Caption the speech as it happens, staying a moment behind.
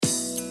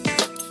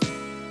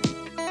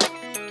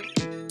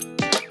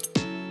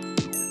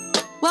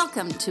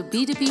Welcome to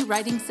B2B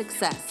Writing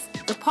Success,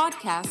 the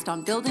podcast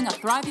on building a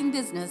thriving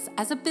business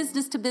as a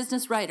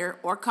business-to-business writer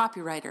or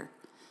copywriter.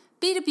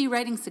 B2B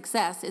Writing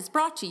Success is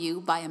brought to you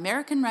by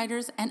American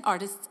Writers and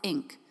Artists,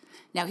 Inc.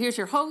 Now here's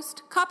your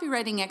host,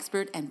 copywriting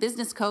expert and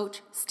business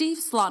coach, Steve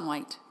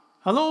Slaunwhite.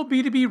 Hello,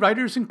 B2B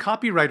writers and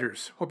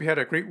copywriters. Hope you had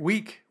a great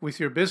week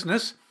with your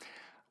business.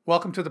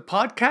 Welcome to the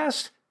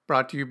podcast,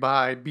 brought to you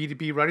by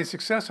B2B Writing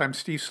Success. I'm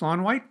Steve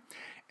Slaunwhite,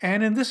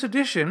 and in this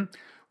edition,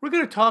 we're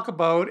going to talk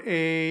about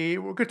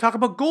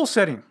goal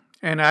setting,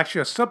 and actually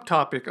a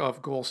subtopic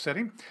of goal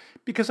setting,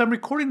 because I'm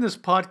recording this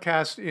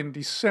podcast in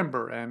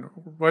December, and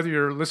whether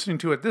you're listening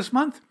to it this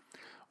month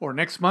or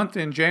next month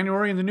in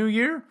January in the new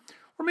year,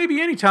 or maybe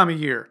any time of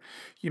year,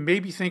 you may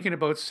be thinking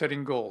about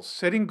setting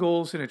goals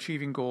and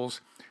achieving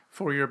goals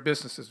for your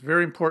business. It's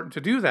very important to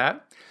do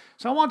that.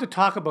 So I want to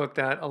talk about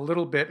that a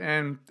little bit,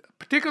 and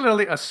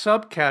particularly a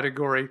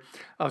subcategory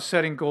of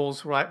setting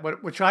goals,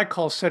 which I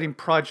call setting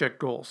project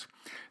goals.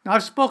 Now,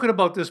 I've spoken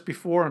about this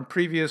before in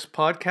previous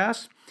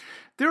podcasts.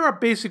 There are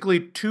basically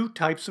two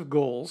types of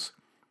goals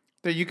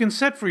that you can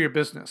set for your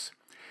business.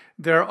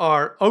 There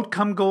are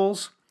outcome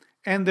goals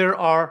and there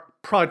are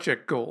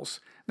project goals.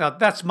 Now,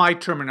 that's my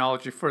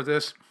terminology for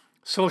this.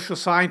 Social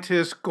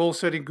scientists,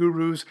 goal-setting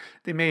gurus,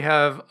 they may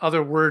have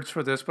other words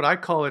for this, but I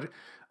call it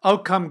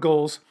outcome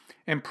goals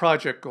and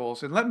project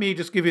goals. And let me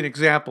just give you an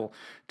example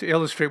to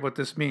illustrate what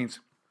this means.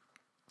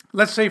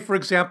 Let's say, for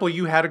example,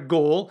 you had a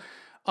goal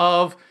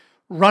of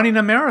running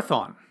a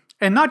marathon.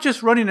 And not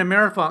just running a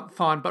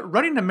marathon, but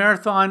running a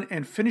marathon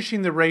and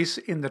finishing the race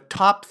in the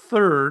top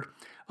third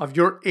of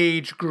your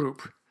age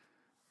group.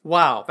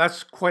 Wow,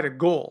 that's quite a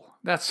goal.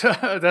 That's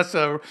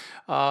a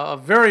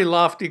very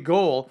lofty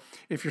goal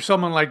if you're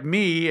someone like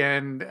me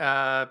and,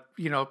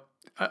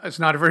 it's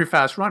not a very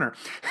fast runner.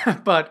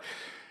 But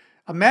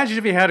imagine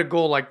if you had a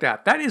goal like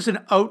that. That is an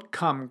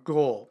outcome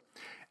goal.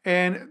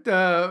 And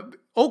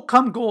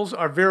outcome goals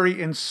are very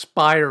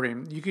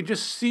inspiring. You can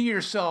just see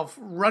yourself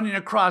running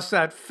across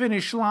that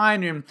finish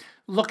line and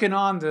looking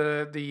on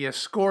the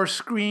score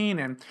screen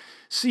and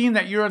seeing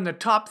that you're in the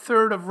top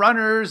third of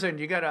runners and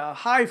you got a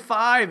high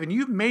five and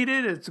you've made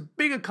it. It's a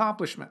big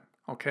accomplishment,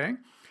 okay?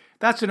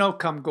 That's an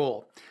outcome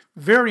goal.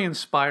 Very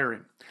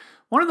inspiring.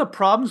 One of the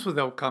problems with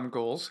outcome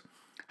goals,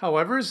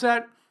 however, is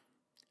that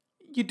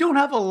you don't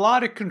have a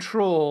lot of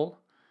control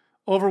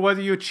over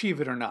whether you achieve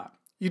it or not.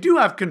 You do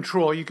have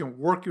control. You can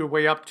work your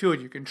way up to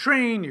it. You can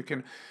train. You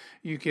can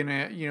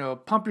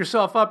pump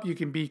yourself up. You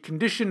can be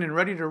conditioned and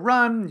ready to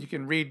run. You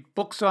can read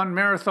books on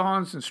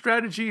marathons and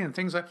strategy and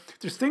things like that.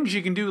 There's things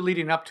you can do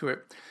leading up to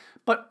it.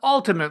 But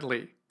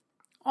ultimately,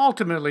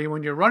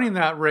 when you're running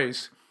that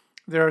race,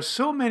 there are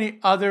so many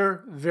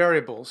other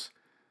variables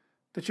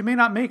that you may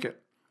not make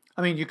it.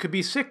 I mean, you could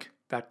be sick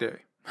that day,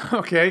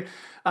 okay?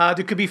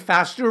 There could be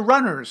faster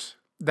runners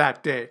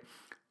that day.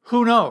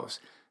 Who knows?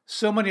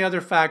 So many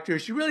other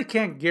factors. You really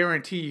can't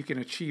guarantee you can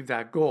achieve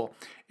that goal.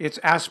 It's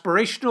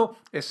aspirational.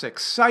 It's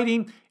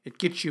exciting. It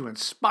gets you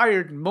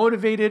inspired and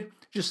motivated,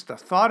 just the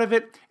thought of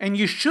it. And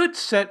you should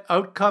set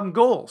outcome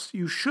goals.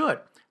 You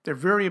should. They're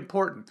very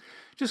important.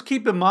 Just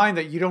keep in mind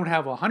that you don't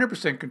have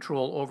 100%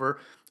 control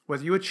over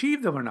whether you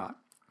achieve them or not.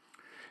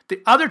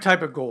 The other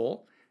type of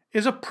goal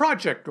is a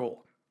project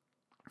goal.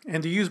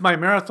 And to use my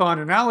marathon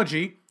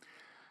analogy,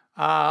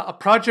 a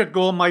project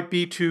goal might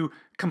be to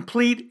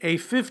complete a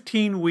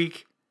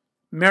 15-week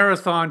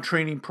marathon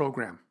training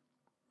program.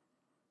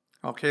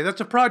 Okay, that's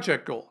a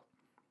project goal.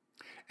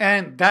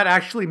 And that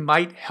actually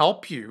might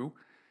help you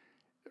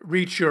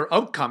reach your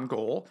outcome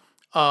goal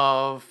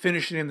of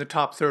finishing in the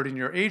top third in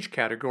your age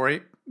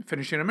category,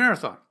 finishing a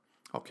marathon.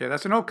 Okay,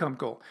 that's an outcome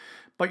goal.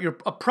 But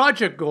a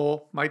project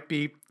goal might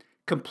be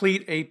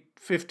complete a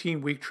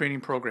 15-week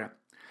training program.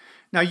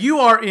 Now, you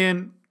are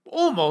in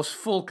almost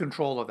full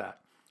control of that.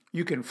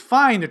 You can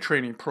find a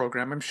training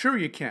program. I'm sure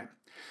you can.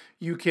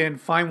 You can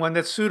find one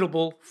that's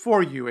suitable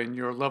for you and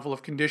your level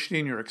of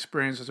conditioning, your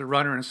experience as a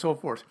runner, and so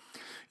forth.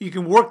 You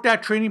can work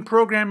that training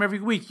program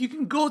every week. You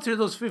can go through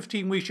those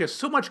 15 weeks. You have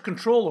so much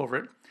control over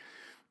it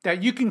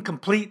that you can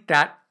complete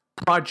that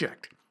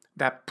project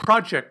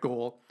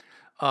goal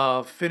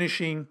of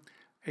finishing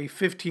a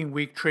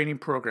 15-week training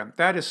program.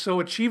 That is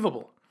so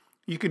achievable.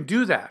 You can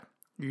do that.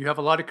 You have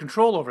a lot of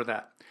control over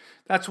that.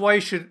 That's why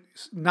you should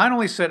not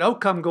only set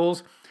outcome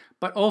goals,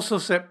 but also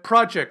set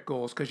project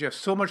goals because you have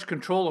so much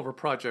control over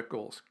project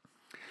goals.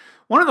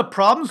 One of the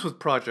problems with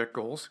project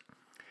goals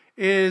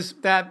is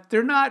that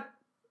they're not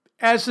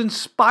as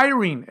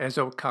inspiring as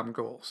outcome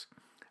goals.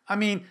 I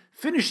mean,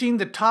 finishing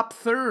the top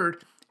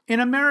third in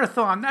a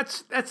marathon,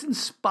 that's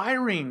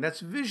inspiring,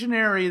 that's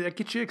visionary, that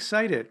gets you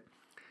excited.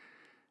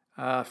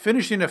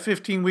 Finishing a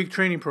 15-week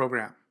training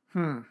program,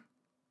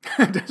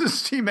 it doesn't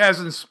seem as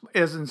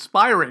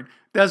inspiring,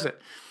 does it?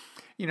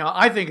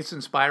 I think it's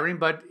inspiring,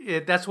 but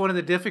that's one of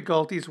the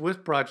difficulties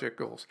with project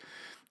goals,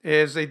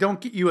 is they don't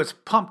get you as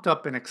pumped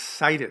up and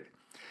excited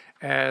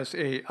as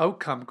a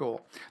outcome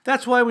goal.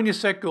 That's why when you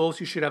set goals,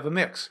 you should have a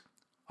mix.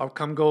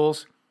 Outcome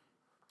goals,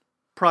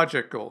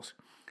 project goals.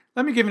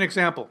 Let me give an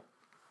example.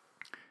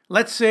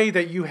 Let's say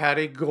that you had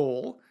a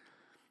goal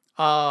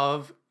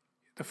of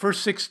the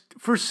first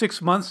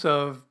six months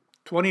of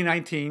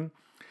 2019,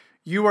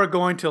 you are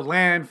going to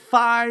land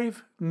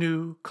 5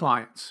 new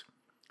clients.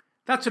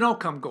 That's an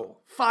outcome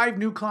goal, 5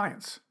 new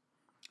clients.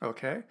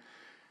 Okay?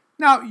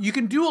 Now, you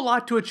can do a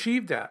lot to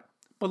achieve that,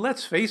 but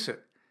let's face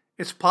it,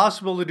 it's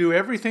possible to do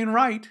everything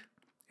right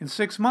in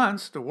 6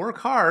 months, to work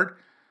hard,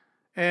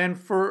 and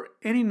for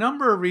any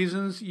number of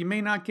reasons, you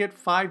may not get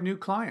 5 new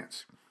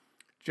clients.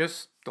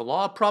 Just the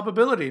law of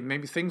probability,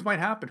 maybe things might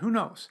happen, who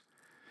knows?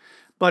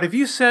 But if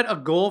you set a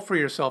goal for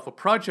yourself, a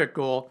project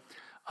goal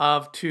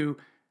of to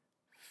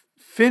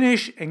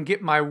finish and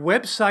get my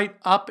website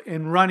up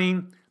and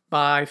running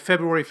by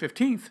February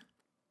 15th,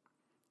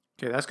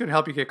 okay, that's going to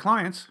help you get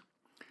clients.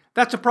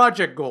 That's a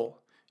project goal.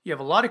 You have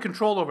a lot of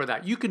control over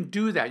that. You can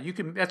do that.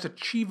 That's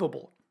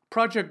achievable.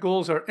 Project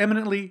goals are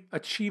eminently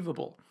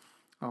achievable.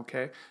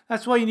 Okay?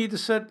 That's why you need to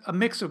set a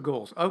mix of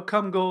goals,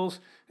 outcome goals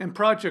and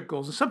project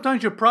goals. And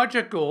sometimes your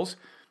project goals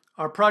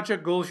are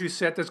project goals you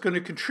set that's going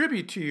to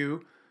contribute to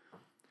you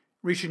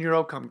reaching your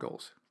outcome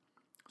goals.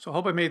 So I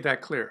hope I made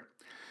that clear.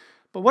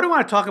 But what I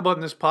want to talk about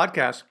in this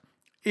podcast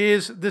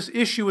is this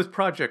issue with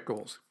project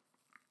goals.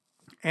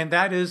 And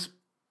that is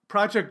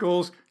project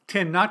goals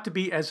tend not to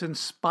be as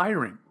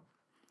inspiring.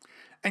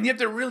 And yet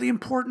they're really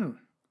important.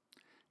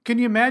 Can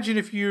you imagine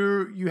if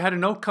you had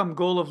an outcome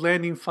goal of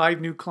landing 5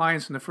 new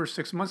clients in the first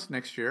 6 months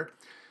next year,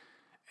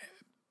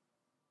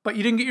 but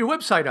you didn't get your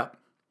website up?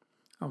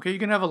 Okay, you're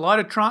going to have a lot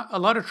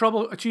of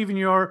trouble achieving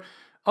your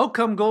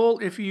outcome goal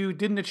if you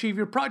didn't achieve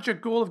your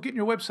project goal of getting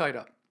your website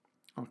up.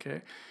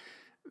 Okay,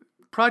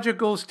 project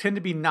goals tend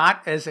to be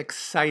not as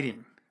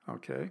exciting.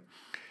 Okay,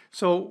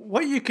 so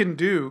what you can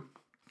do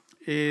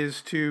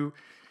is to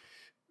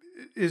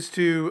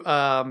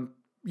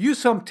use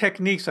some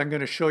techniques I'm going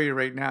to show you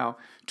right now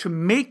to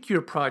make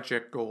your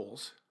project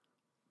goals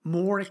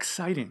more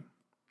exciting.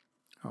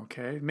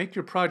 Okay, make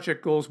your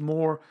project goals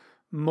more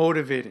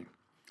motivating.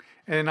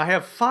 And I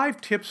have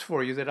 5 tips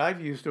for you that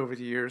I've used over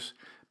the years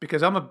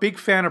because I'm a big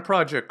fan of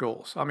project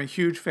goals. I'm a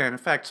huge fan. In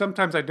fact,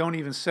 sometimes I don't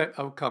even set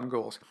outcome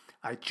goals.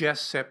 I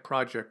just set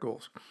project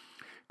goals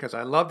because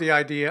I love the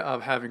idea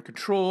of having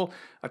control,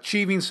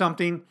 achieving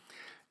something,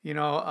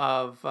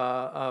 of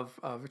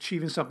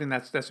achieving something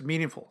that's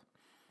meaningful.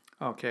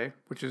 Okay,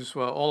 which is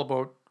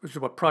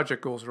what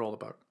project goals are all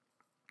about.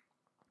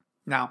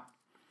 Now,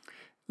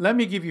 let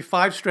me give you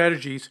 5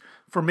 strategies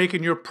for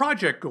making your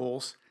project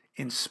goals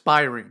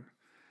inspiring,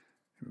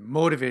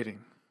 motivating,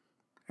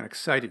 and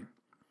exciting,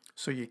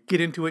 so you get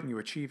into it and you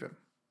achieve it.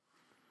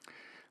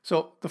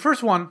 So the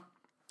first one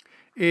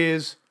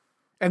is,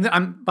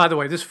 by the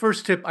way, this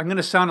first tip, I'm going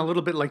to sound a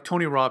little bit like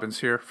Tony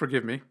Robbins here,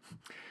 forgive me.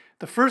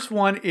 The first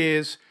one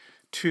is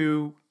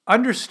to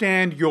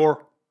understand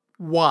your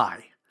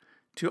why.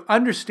 To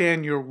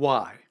understand your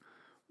why.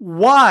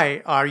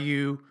 Why are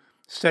you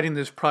setting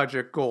this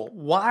project goal?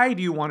 Why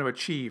do you want to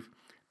achieve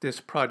this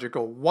project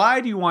goal?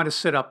 Why do you want to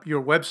set up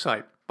your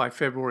website by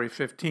February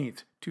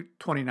 15th,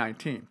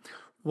 2019?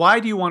 Why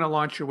do you want to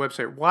launch your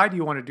website? Why do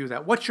you want to do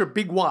that? What's your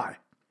big why?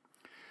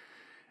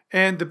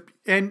 And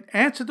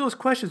answer those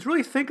questions.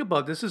 Really think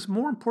about this. This is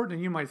more important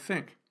than you might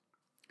think.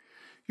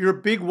 Your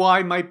big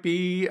why might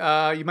be,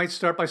 you might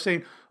start by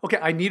saying, okay,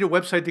 I need a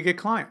website to get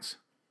clients.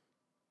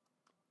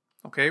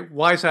 Okay,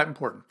 why is that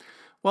important?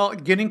 Well,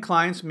 getting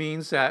clients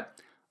means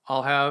that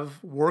I'll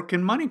have work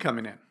and money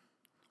coming in.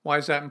 Why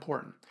is that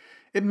important?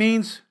 It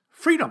means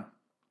freedom.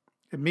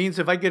 It means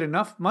if I get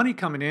enough money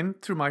coming in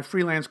through my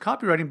freelance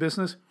copywriting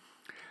business,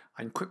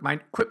 I can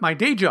quit my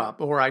day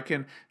job, or I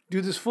can do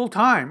this full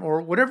time,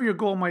 or whatever your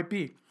goal might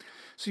be.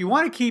 So you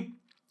want to keep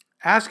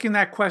asking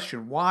that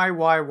question, why,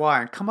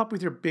 and come up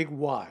with your big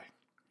why.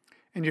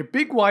 And your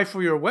big why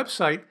for your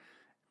website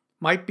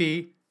might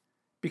be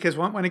because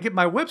when I get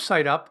my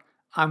website up,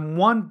 I'm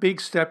one big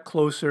step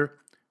closer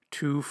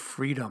to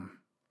freedom.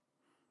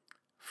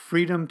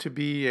 Freedom to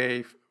be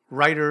a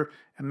writer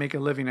and make a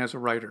living as a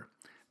writer.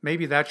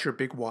 Maybe that's your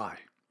big why.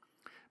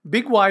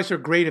 Big whys are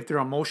great if they're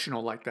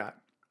emotional like that,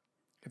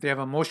 if they have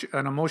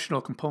an emotional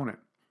component.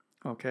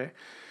 Okay?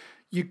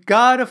 You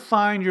got to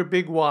find your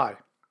big why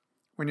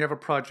when you have a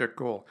project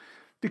goal.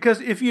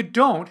 Because if you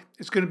don't,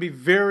 it's going to be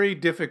very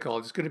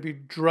difficult. It's going to be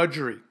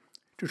drudgery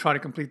to try to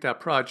complete that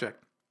project.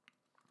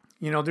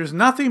 There's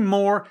nothing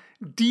more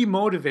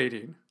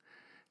demotivating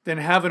than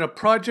having a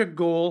project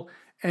goal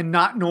and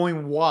not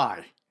knowing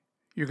why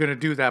you're going to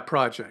do that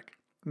project.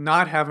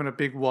 Not having a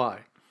big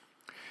why.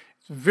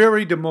 It's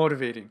very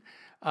demotivating.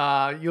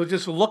 You'll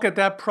just look at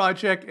that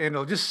project and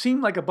it'll just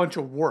seem like a bunch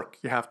of work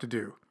you have to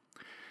do.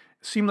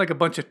 Seem like a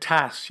bunch of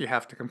tasks you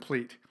have to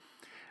complete.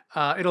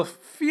 It'll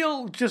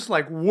feel just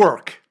like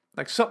work,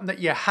 like something that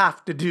you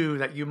have to do,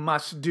 that you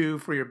must do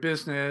for your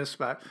business,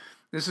 but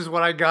this is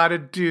what I got to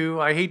do.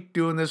 I hate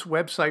doing this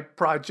website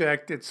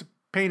project. It's a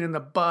pain in the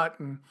butt,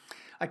 and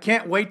I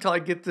can't wait till I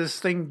get this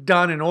thing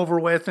done and over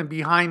with and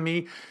behind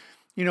me.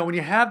 When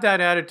you have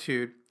that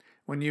attitude,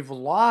 when you've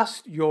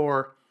lost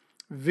your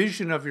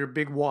vision of your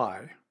big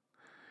why,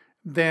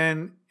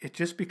 then it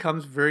just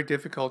becomes very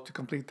difficult to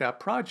complete that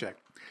project.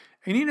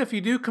 And even if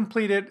you do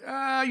complete it,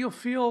 you'll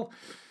feel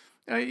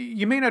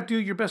you may not do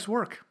your best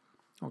work.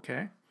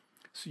 Okay?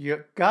 So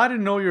you got to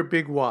know your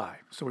big why.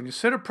 So when you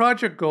set a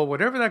project goal,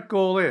 whatever that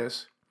goal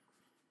is,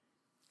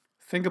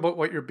 think about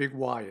what your big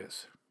why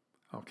is.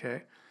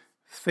 Okay?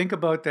 Think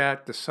about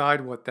that.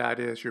 Decide what that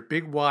is. Your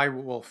big why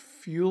will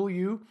fuel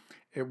you.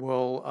 It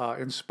will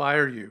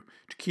inspire you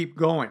to keep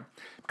going.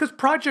 Because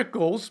project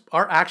goals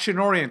are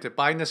action-oriented.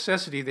 By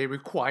necessity, they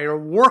require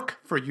work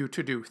for you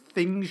to do,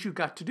 things you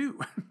got to do.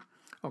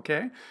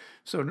 Okay?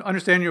 So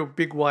understand your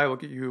big why will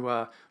get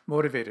you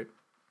motivated.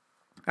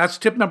 That's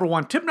tip number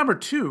one. Tip number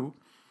two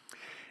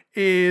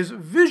is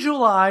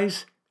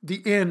visualize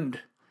the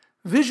end.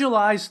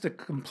 Visualize the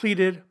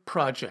completed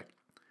project.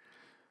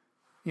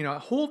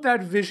 Hold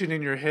that vision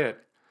in your head.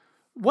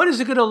 What is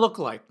it going to look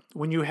like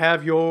when you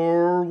have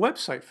your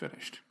website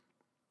finished?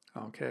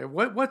 Okay,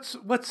 what's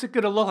it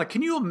going to look like?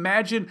 Can you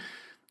imagine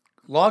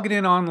logging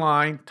in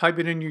online,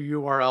 typing in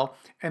your URL,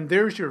 and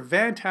there's your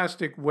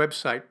fantastic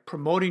website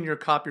promoting your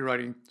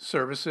copywriting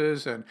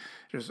services, and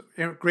there's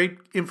great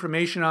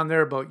information on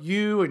there about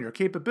you and your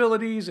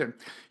capabilities, and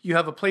you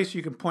have a place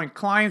you can point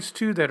clients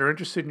to that are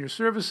interested in your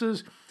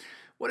services.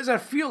 What does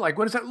that feel like?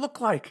 What does that look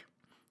like?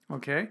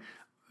 Okay,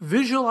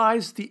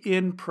 visualize the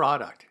end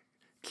product.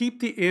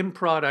 Keep the end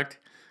product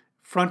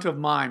front of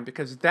mind,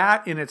 because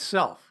that in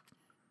itself,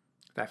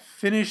 that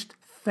finished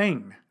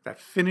thing, that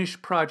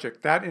finished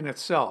project, that in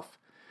itself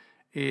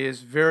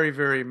is very,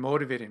 very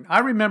motivating. I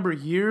remember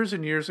years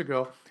and years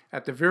ago,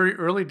 at the very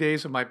early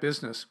days of my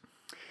business,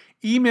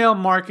 email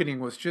marketing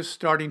was just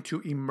starting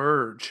to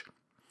emerge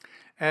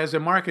as a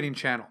marketing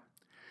channel.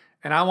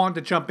 And I wanted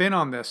to jump in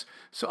on this.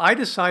 So I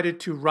decided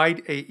to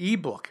write an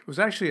ebook. It was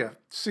actually a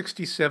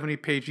 60,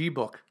 70-page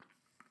ebook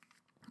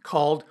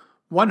called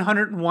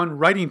 101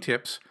 Writing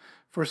Tips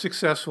for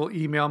Successful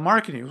Email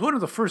Marketing. It was one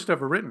of the first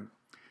ever written.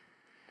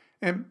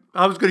 And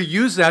I was going to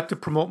use that to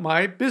promote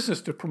my business,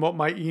 to promote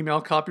my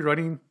email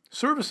copywriting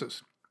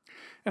services.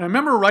 And I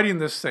remember writing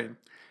this thing.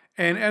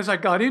 And as I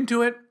got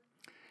into it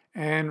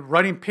and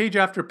writing page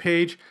after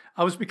page,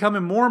 I was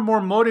becoming more and more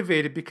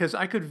motivated because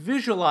I could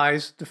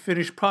visualize the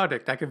finished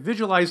product. I could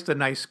visualize the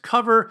nice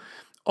cover,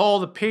 all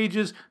the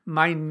pages,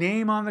 my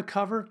name on the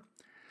cover.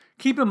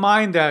 Keep in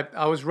mind that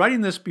I was writing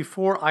this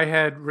before I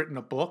had written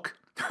a book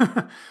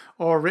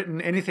or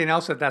written anything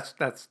else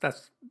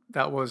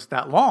that was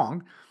that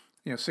long,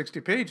 60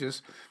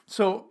 pages.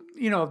 So,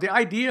 the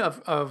idea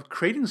of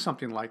creating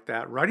something like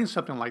that, writing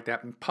something like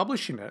that and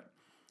publishing it,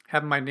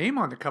 having my name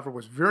on the cover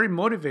was very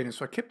motivating.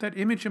 So I kept that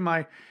image in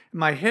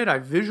my head. I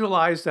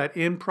visualized that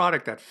end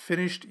product, that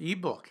finished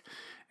ebook,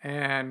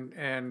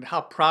 and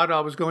how proud I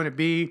was going to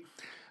be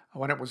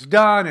when it was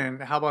done,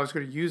 and how I was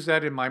going to use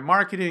that in my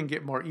marketing,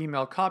 get more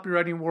email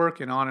copywriting work,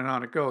 and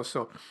on it goes.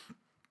 So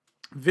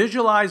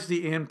visualize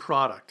the end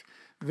product.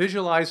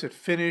 Visualize it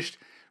finished.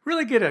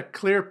 Really get a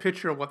clear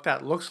picture of what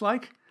that looks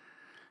like.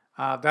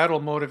 That'll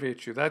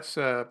motivate you. That's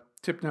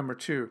tip number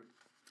two.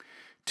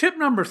 Tip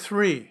number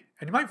three,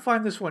 and you might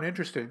find this one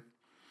interesting,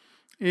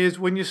 is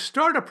when you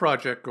start a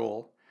project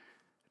goal,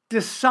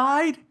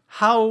 decide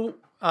how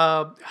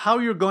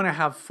you're going to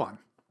have fun.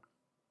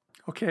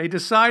 Okay,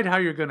 decide how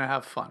you're going to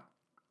have fun.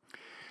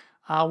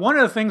 One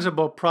of the things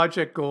about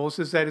project goals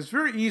is that it's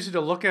very easy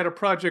to look at a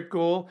project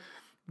goal,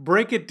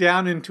 break it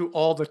down into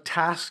all the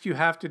tasks you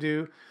have to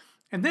do,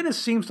 and then it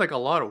seems like a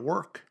lot of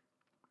work.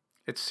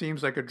 It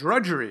seems like a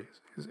drudgery.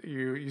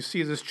 You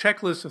see this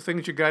checklist of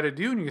things you got to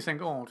do, and you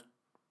think, oh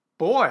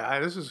boy,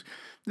 this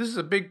is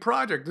a big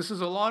project. This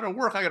is a lot of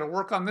work. I got to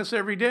work on this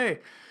every day.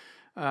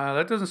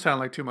 That doesn't sound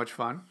like too much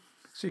fun.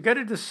 So you got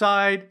to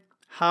decide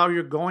how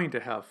you're going to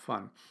have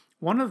fun.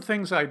 One of the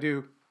things I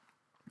do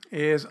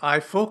is I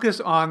focus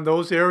on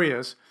those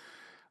areas,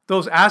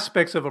 those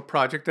aspects of a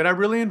project that I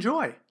really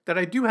enjoy, that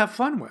I do have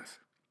fun with.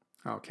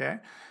 Okay.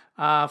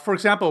 For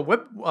example,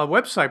 a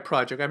website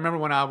project. I remember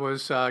when I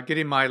was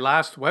getting my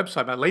latest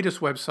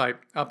website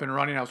up and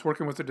running, I was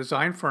working with a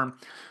design firm.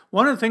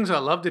 One of the things I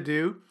love to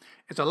do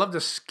is I love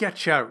to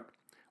sketch out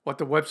what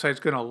the website's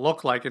going to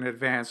look like in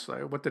advance,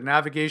 like what the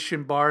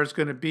navigation bar is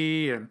going to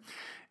be,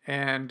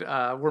 and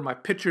where my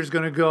picture is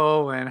going to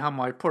go, and how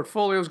my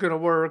portfolio is going to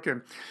work,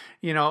 and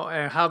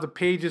and how the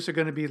pages are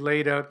going to be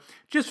laid out.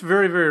 Just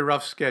very, very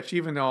rough sketch,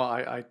 even though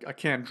I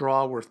can't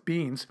draw worth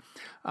beans.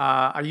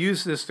 I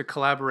use this to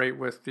collaborate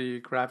with the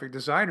graphic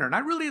designer, and I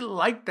really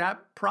like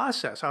that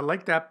process. I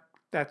like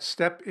that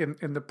step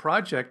in the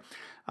project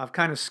of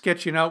kind of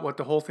sketching out what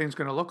the whole thing's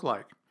going to look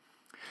like.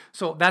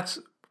 So that's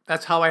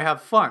how I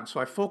have fun. So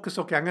I focus,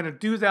 okay, I'm going to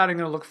do that. I'm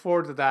going to look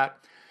forward to that.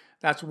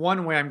 That's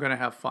one way I'm going to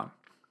have fun.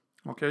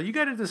 Okay, you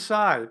got to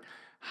decide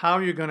how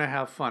you're going to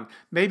have fun.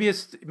 Maybe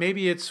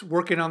it's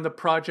working on the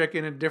project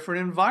in a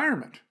different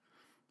environment.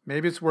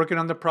 Maybe it's working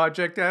on the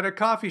project at a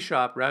coffee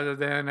shop rather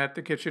than at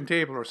the kitchen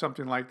table or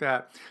something like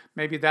that.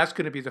 Maybe that's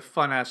going to be the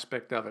fun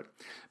aspect of it.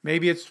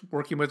 Maybe it's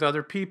working with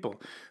other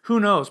people. Who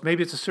knows?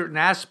 Maybe it's a certain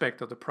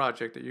aspect of the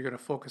project that you're going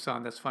to focus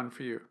on that's fun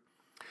for you.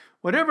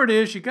 Whatever it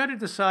is, you got to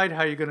decide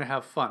how you're going to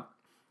have fun.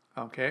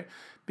 Okay?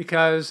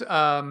 Because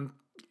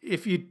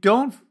if you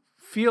don't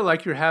feel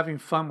like you're having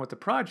fun with the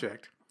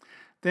project,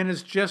 then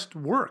it's just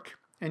work.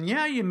 And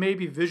yeah, you may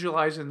be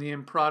visualizing the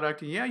end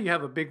product, and yeah, you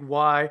have a big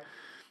why,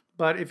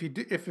 but if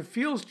it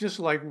feels just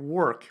like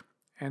work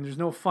and there's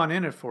no fun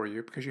in it for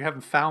you because you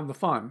haven't found the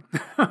fun,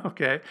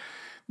 okay,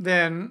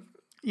 then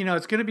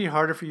it's going to be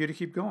harder for you to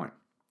keep going.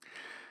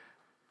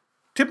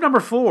 Tip number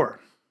 4,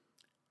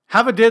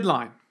 have a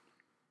deadline.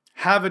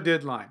 Have a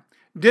deadline.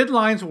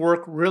 Deadlines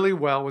work really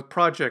well with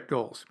project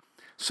goals.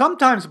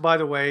 Sometimes, by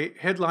the way,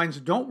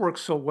 deadlines don't work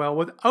so well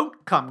with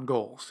outcome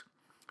goals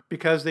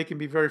because they can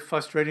be very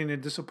frustrating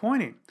and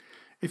disappointing.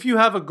 If you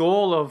have a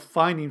goal of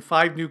finding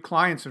 5 new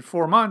clients in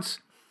 4 months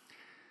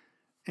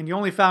and you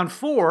only found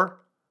 4,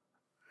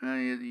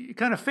 you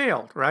kind of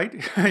failed, right?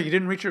 You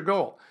didn't reach your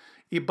goal,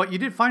 but you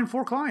did find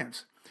 4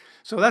 clients.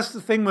 So that's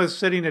the thing with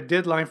setting a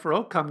deadline for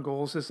outcome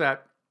goals, is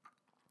that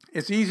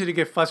it's easy to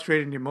get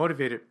frustrated and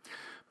demotivated.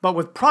 But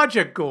with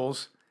project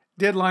goals,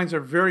 deadlines are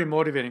very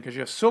motivating because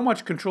you have so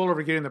much control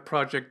over getting the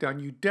project done.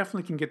 You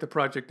definitely can get the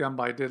project done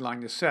by a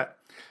deadline you set,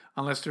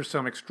 unless there's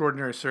some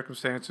extraordinary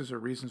circumstances or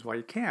reasons why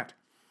you can't.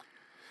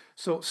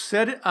 So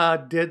set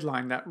a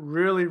deadline that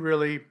really,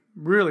 really,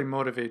 really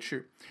motivates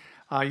you.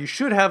 You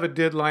should have a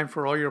deadline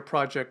for all your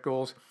project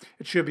goals.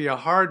 It should be a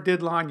hard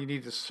deadline. You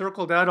need to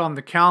circle that on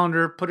the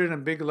calendar, put it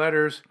in big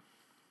letters.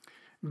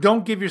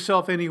 Don't give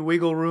yourself any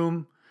wiggle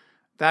room.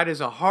 That is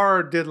a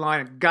hard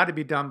deadline. It's got to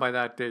be done by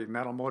that date, and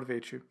that'll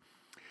motivate you.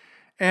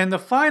 And the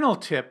final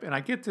tip, and I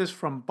get this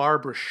from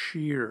Barbara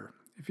Scheer.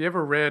 If you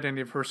ever read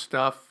any of her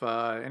stuff,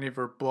 any of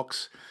her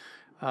books,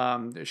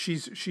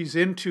 she's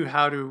into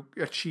how to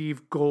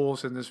achieve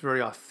goals in this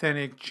very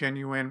authentic,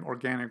 genuine,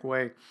 organic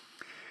way.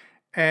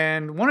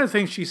 And one of the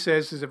things she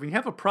says is if you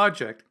have a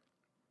project,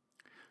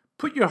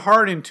 put your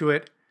heart into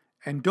it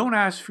and don't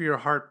ask for your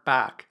heart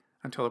back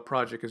until the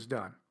project is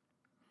done.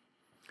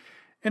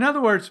 In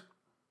other words,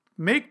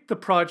 make the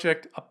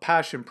project a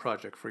passion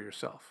project for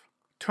yourself.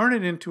 Turn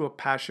it into a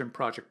passion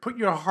project. Put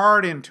your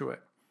heart into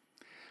it.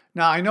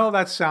 Now, I know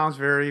that sounds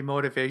very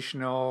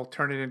motivational.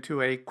 Turn it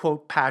into a,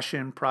 quote,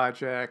 passion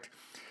project.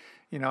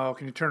 Can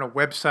you turn a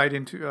website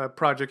into a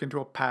project into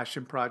a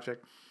passion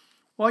project?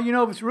 Well,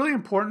 if it's really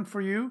important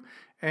for you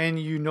and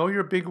you know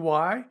your big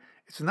why,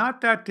 it's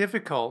not that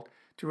difficult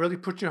to really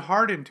put your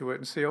heart into it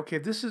and say, okay,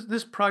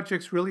 this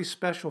project's really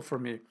special for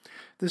me.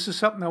 This is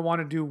something I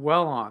want to do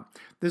well on.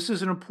 This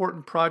is an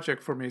important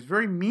project for me. It's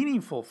very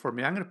meaningful for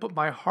me. I'm going to put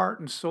my heart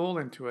and soul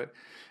into it,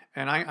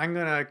 and I'm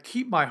going to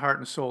keep my heart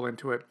and soul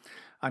into it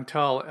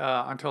until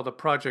the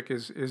project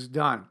is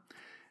done.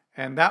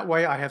 And that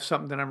way I have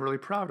something that I'm really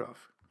proud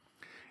of.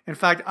 In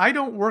fact, I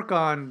don't work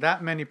on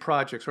that many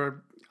projects,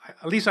 or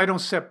at least I don't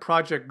set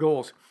project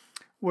goals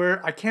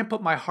where I can't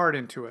put my heart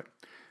into it,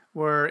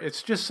 where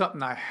it's just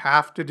something I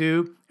have to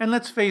do. And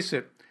let's face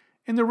it,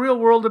 in the real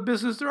world of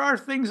business, there are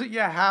things that you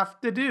have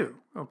to do,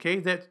 okay,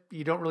 that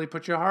you don't really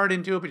put your heart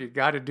into it, but you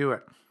got to do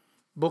it.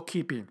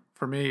 Bookkeeping,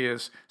 for me,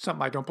 is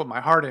something I don't put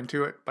my heart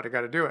into it, but I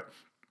got to do it.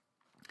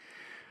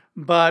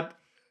 But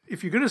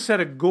if you're going to set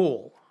a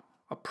goal,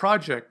 a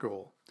project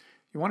goal,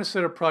 you want to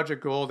set a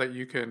project goal that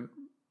it can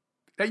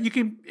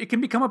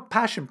become a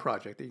passion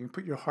project, that you can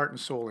put your heart and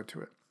soul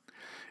into it.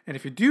 And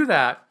if you do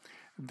that,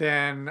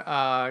 then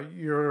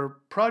your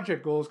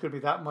project goal is going to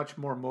be that much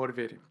more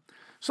motivating.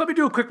 So let me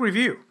do a quick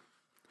review.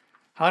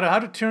 How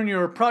to turn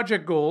your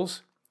project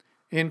goals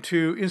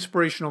into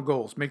inspirational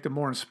goals, make them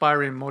more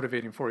inspiring and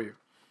motivating for you.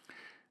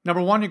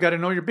 Number 1, you got to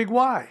know your big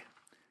why.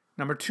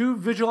 Number 2,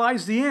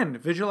 visualize the end.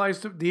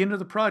 Visualize the end of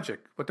the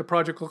project, what the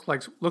project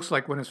looks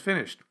like when it's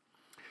finished.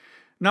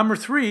 Number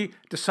 3,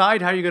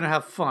 decide how you're going to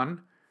have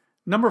fun.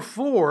 Number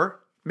 4,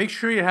 make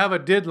sure you have a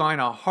deadline,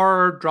 a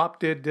hard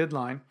drop-dead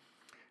deadline.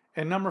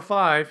 And number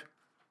 5,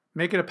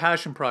 make it a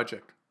passion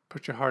project.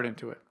 Put your heart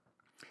into it.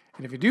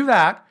 And if you do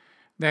that,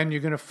 then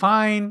you're going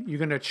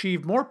to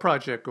achieve more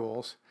project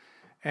goals,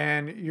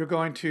 and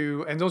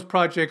those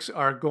projects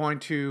are going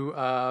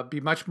to be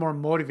much more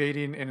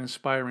motivating and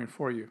inspiring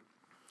for you.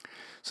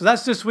 So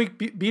that's this week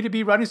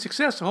B2B Writing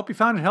Success. I hope you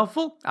found it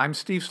helpful. I'm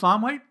Steve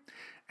Slaunwhite,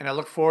 and I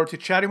look forward to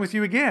chatting with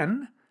you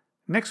again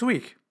next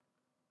week.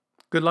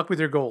 Good luck with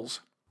your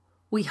goals.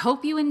 We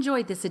hope you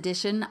enjoyed this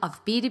edition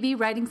of B2B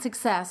Writing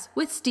Success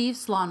with Steve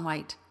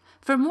Slaunwhite.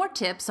 For more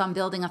tips on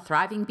building a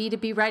thriving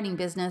B2B writing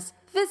business,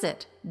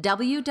 visit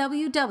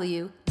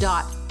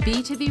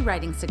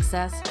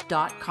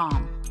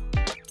www.b2bwritingsuccess.com.